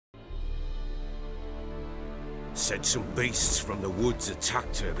Said some beasts from the woods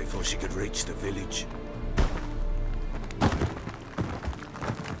attacked her before she could reach the village.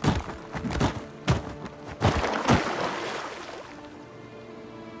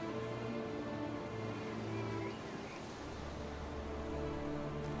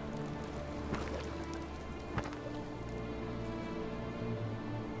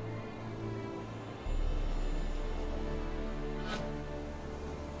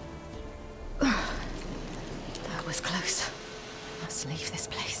 That was close. Must leave this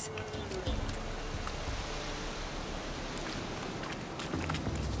place.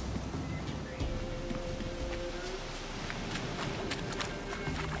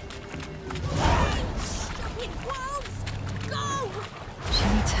 Stupid wolves! Go! She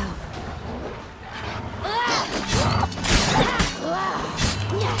needs help.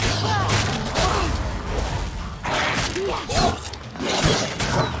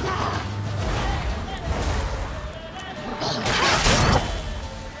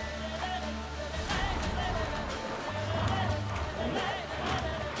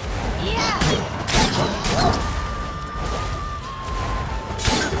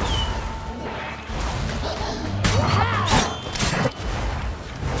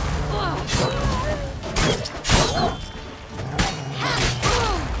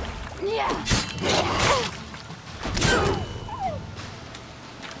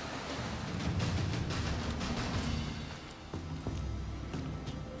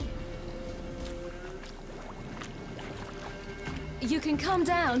 You can calm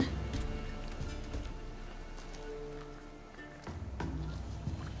down.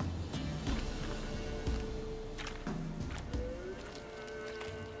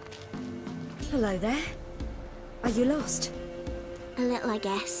 Hello there. Are you lost? A little, I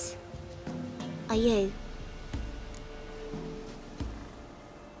guess. Are you?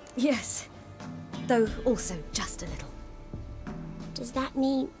 Yes. Though also just a little. Does that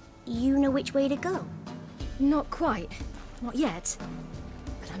mean you know which way to go? Not quite. Not yet.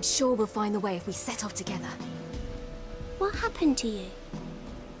 But I'm sure we'll find the way if we set off together. What happened to you?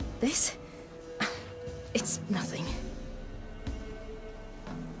 This? It's nothing.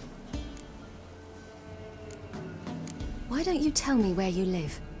 Why don't you tell me where you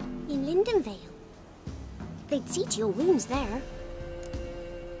live? In Lindenvale. They'd see to your wounds there.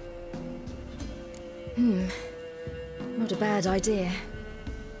 Not a bad idea.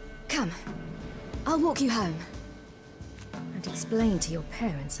 Come, I'll walk you home. And explain to your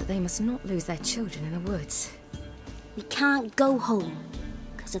parents that they must not lose their children in the woods. We can't go home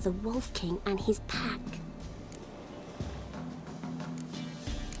because of the Wolf King and his pack.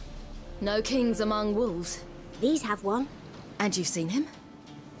 No kings among wolves. These have one. And you've seen him?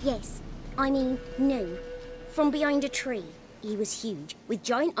 Yes. I mean, no. From behind a tree. He was huge, with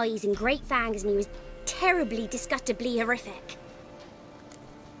giant eyes and great fangs, and he was terribly, disgustingly horrific.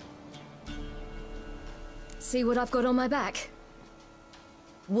 See what I've got on my back?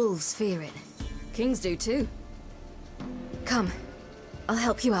 Wolves fear it. Kings do too. Come, I'll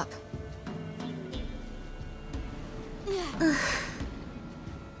help you up.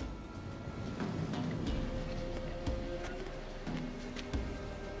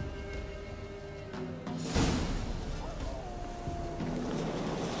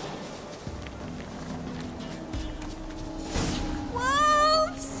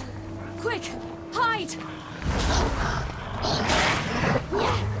 Wolves! Quick, hide!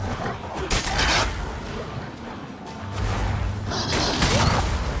 Yeah!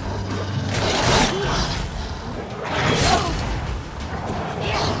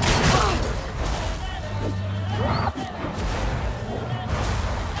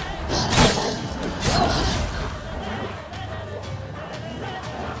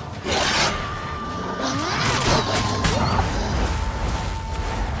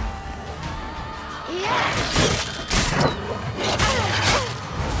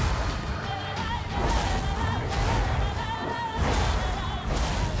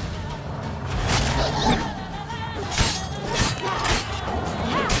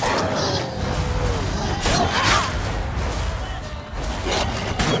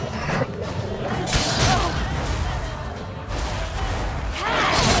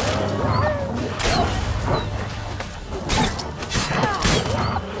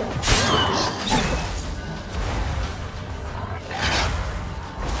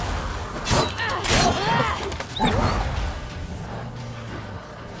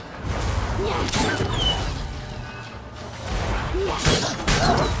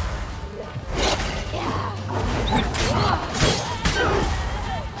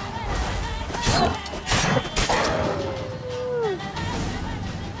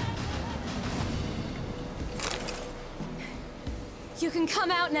 You can come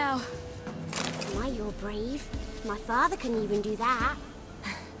out now. Why, you're brave. My father couldn't even do that.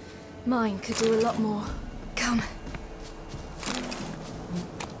 Mine could do a lot more. Come.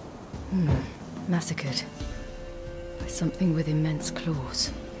 Massacred. By something with immense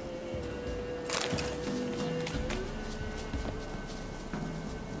claws.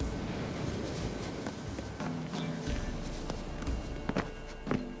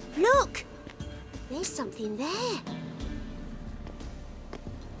 Look! There's something there.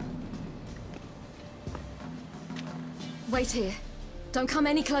 Wait here. Don't come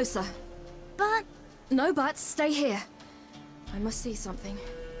any closer. But... No buts, stay here. I must see something.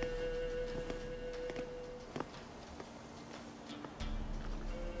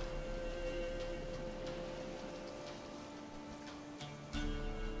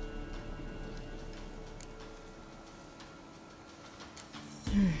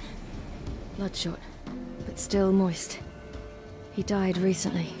 Bloodshot, but still moist. He died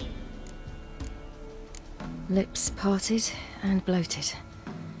recently. Lips parted and bloated.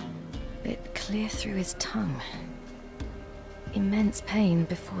 Bit clear through his tongue. Immense pain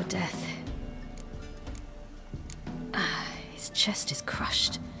before death. His chest is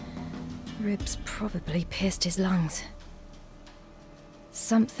crushed. Ribs probably pierced his lungs.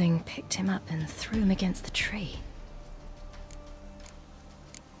 Something picked him up and threw him against the tree.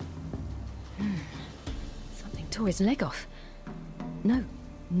 Something tore his leg off. No,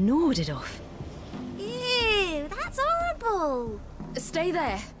 gnawed it off. Ew, that's horrible! Stay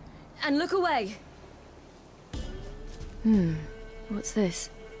there, and look away. What's this?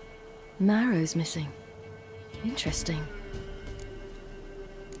 Marrow's missing. Interesting.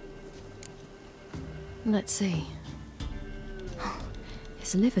 Let's see.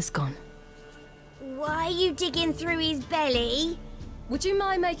 His liver's gone. Why are you digging through his belly? Would you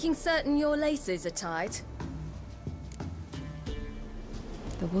mind making certain your laces are tied?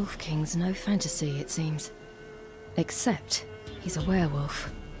 The Wolf King's no fantasy, it seems. Except he's a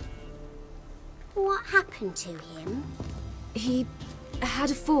werewolf. What happened to him? He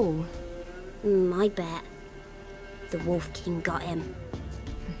had a fall. I bet. The Wolf King got him.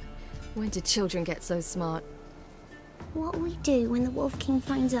 When did children get so smart? What'll we do when the Wolf King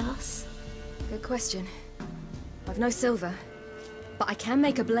finds us? Good question. I've no silver, but I can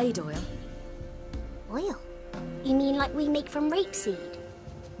make a blade oil. Oil? You mean like we make from rapeseed?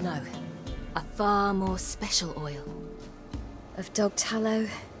 No, a far more special oil. Of dog tallow,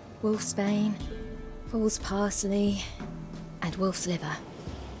 wolf's bane, fool's parsley, and wolf's liver.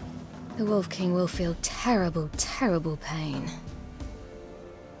 The Wolf King will feel terrible, terrible pain.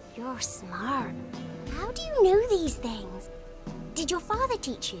 You're smart. How do you know these things? Did your father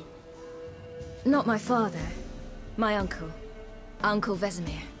teach you? Not my father. My uncle. Uncle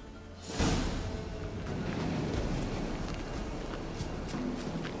Vesemir.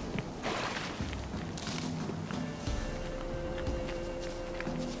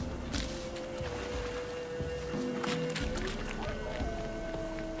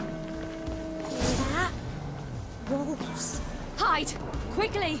 That? Wolves. Hide!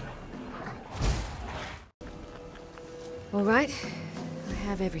 Quickly! All right. I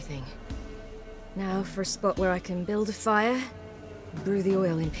have everything. Now for a spot where I can build a fire, and brew the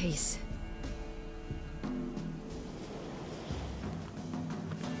oil in peace.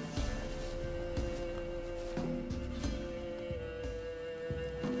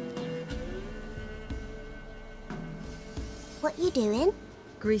 What you doing?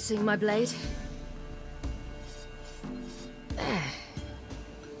 Greasing my blade. There.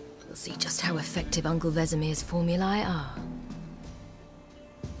 We'll see just how effective Uncle Vesemir's formulae are.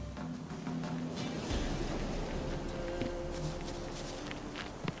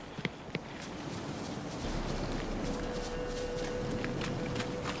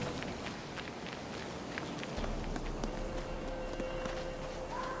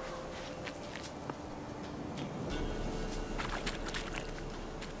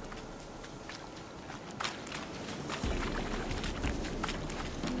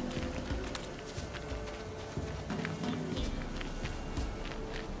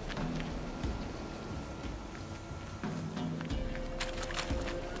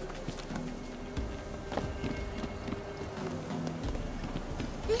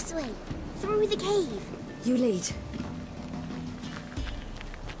 This way, through the cave. You lead.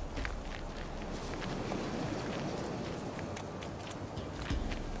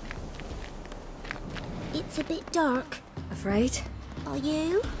 It's a bit dark. Afraid? Are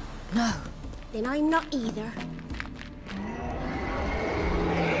you? No. Then I'm not either.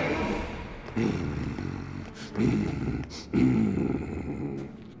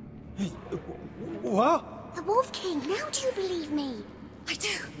 What? the Wolf King. Now do you believe me? I do.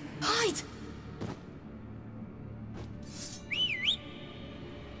 Hide!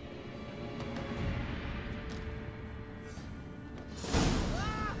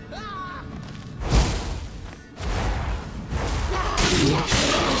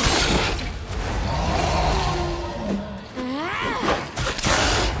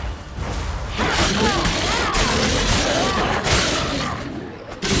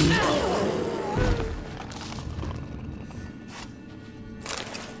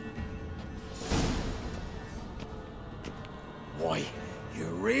 Why, you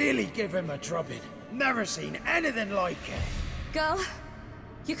really give him a drubbing. Never seen anything like it. Girl,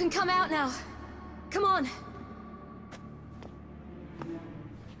 you can come out now. Come on.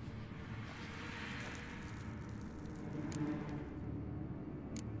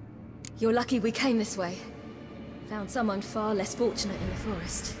 You're lucky we came this way. Found someone far less fortunate in the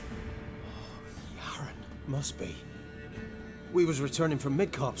forest. Yaren, must be. We was returning from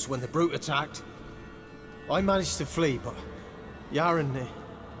Midcopse when the brute attacked. I managed to flee, but Yaren...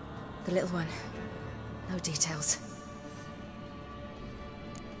 The little one. No details.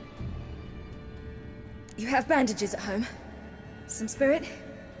 You have bandages at home? Some spirit?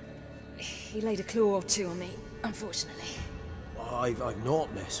 He laid a claw or two on me, unfortunately. I've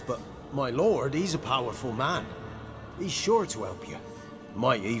naught, miss, but my lord, he's a powerful man. He's sure to help you.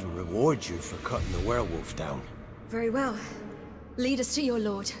 Might even reward you for cutting the werewolf down. Very well. Lead us to your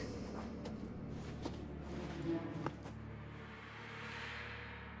lord.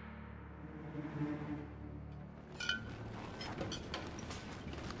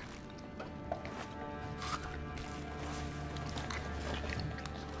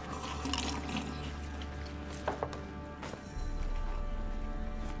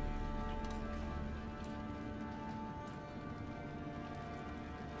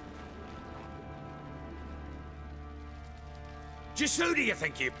 Just who do you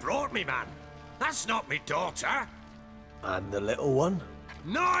think you brought me, man? That's not me daughter. And the little one?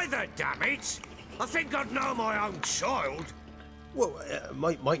 Neither, damn it! I think I'd know my own child. Well,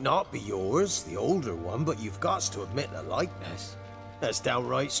 might not be yours, the older one, but you've got to admit the likeness. That's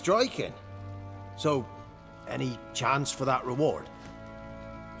downright striking. So, any chance for that reward?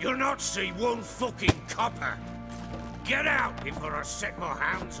 You'll not see one fucking copper. Get out before I set my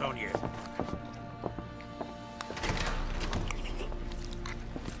hounds on you.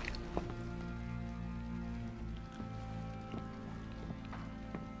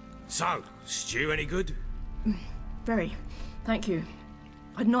 So, stew any good? Very. Thank you.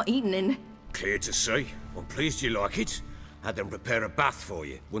 I'd not eaten in... Clear to see. I'm pleased you like it. Had them prepare a bath for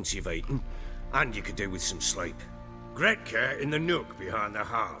you once you've eaten. And you could do with some sleep. Gretka in the nook behind the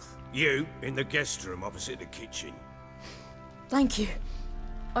hearth. You in the guest room opposite the kitchen. Thank you.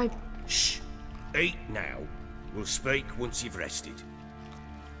 Shh. Eat now. We'll speak once you've rested.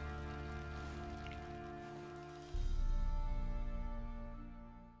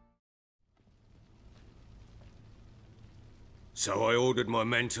 So I ordered my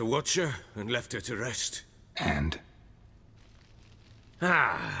men to watch her and left her to rest. And?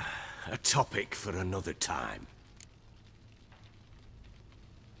 A topic for another time.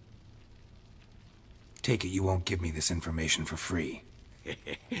 Take it you won't give me this information for free.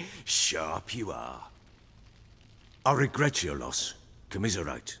 Sharp you are. I regret your loss.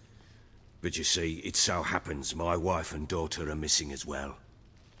 Commiserate. But you see, it so happens my wife and daughter are missing as well.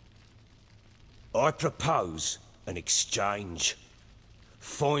 I propose an exchange.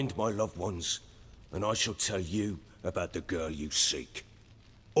 Find my loved ones, and I shall tell you about the girl you seek.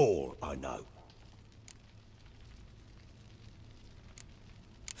 All I know.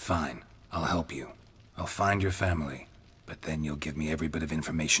 Fine. I'll help you. I'll find your family, but then you'll give me every bit of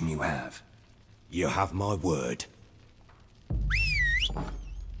information you have. You have my word.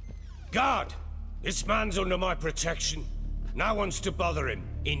 Guard! This man's under my protection. No one's to bother him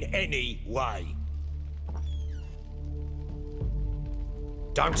in any way.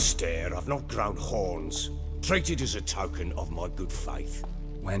 Don't stare, I've not grown horns. Treat it as a token of my good faith.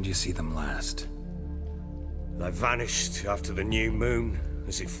 When did you see them last? They vanished after the new moon,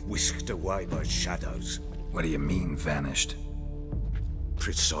 as if whisked away by shadows. What do you mean, vanished?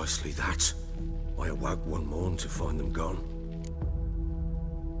 Precisely that. I awoke one morn to find them gone.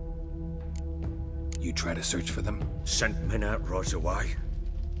 You try to search for them? Sent men out right away,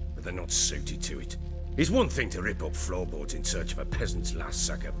 but they're not suited to it. It's one thing to rip up floorboards in search of a peasant's last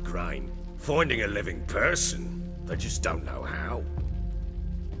sack of grain. Finding a living person, they just don't know how.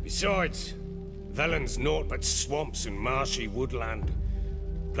 Besides, Velen's naught but swamps and marshy woodland.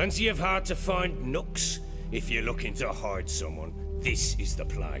 Plenty of hard-to-find nooks. If you're looking to hide someone, this is the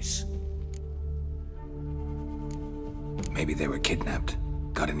place. Maybe they were kidnapped.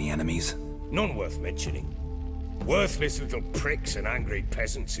 Got any enemies? None worth mentioning. Worthless little pricks and angry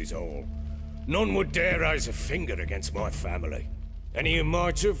peasants is all. None would dare raise a finger against my family. Any who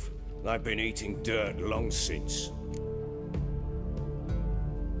might have, they've been eating dirt long since.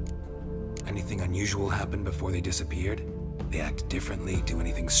 Anything unusual happen before they disappeared? They act differently, do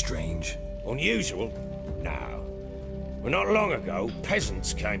anything strange? Unusual? No. Well, not long ago,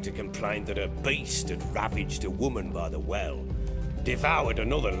 peasants came to complain that a beast had ravaged a woman by the well. Devoured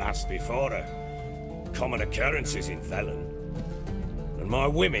another lass before her. Common occurrences in Velen. And my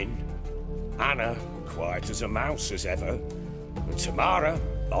women, Anna, quiet as a mouse as ever, and Tamara,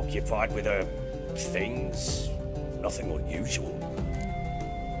 occupied with her things. Nothing unusual.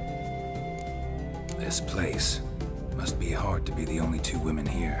 This place. Must be hard to be the only two women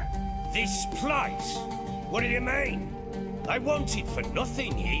here. This place? What do you mean? I wanted for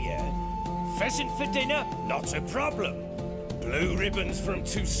nothing here. Pheasant for dinner? Not a problem. Blue ribbons from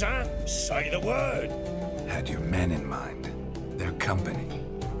Toussaint? Say the word. Had your men in mind. Their company.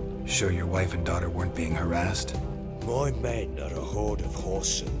 Sure your wife and daughter weren't being harassed? My men are a horde of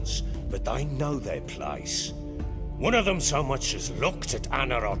Horsons, but they know their place. One of them so much as looked at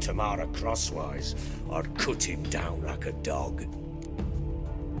Anna or Tamara crosswise, I'd cut him down like a dog.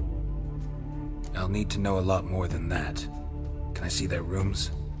 I'll need to know a lot more than that. Can I see their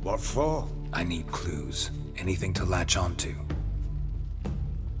rooms? What for? I need clues. Anything to latch onto.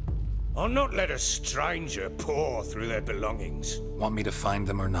 I'll not let a stranger pore through their belongings. Want me to find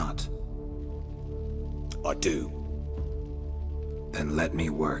them or not? I do. Then let me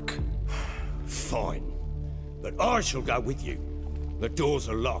work. Fine. But I shall go with you. The doors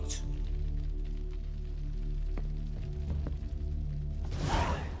are locked,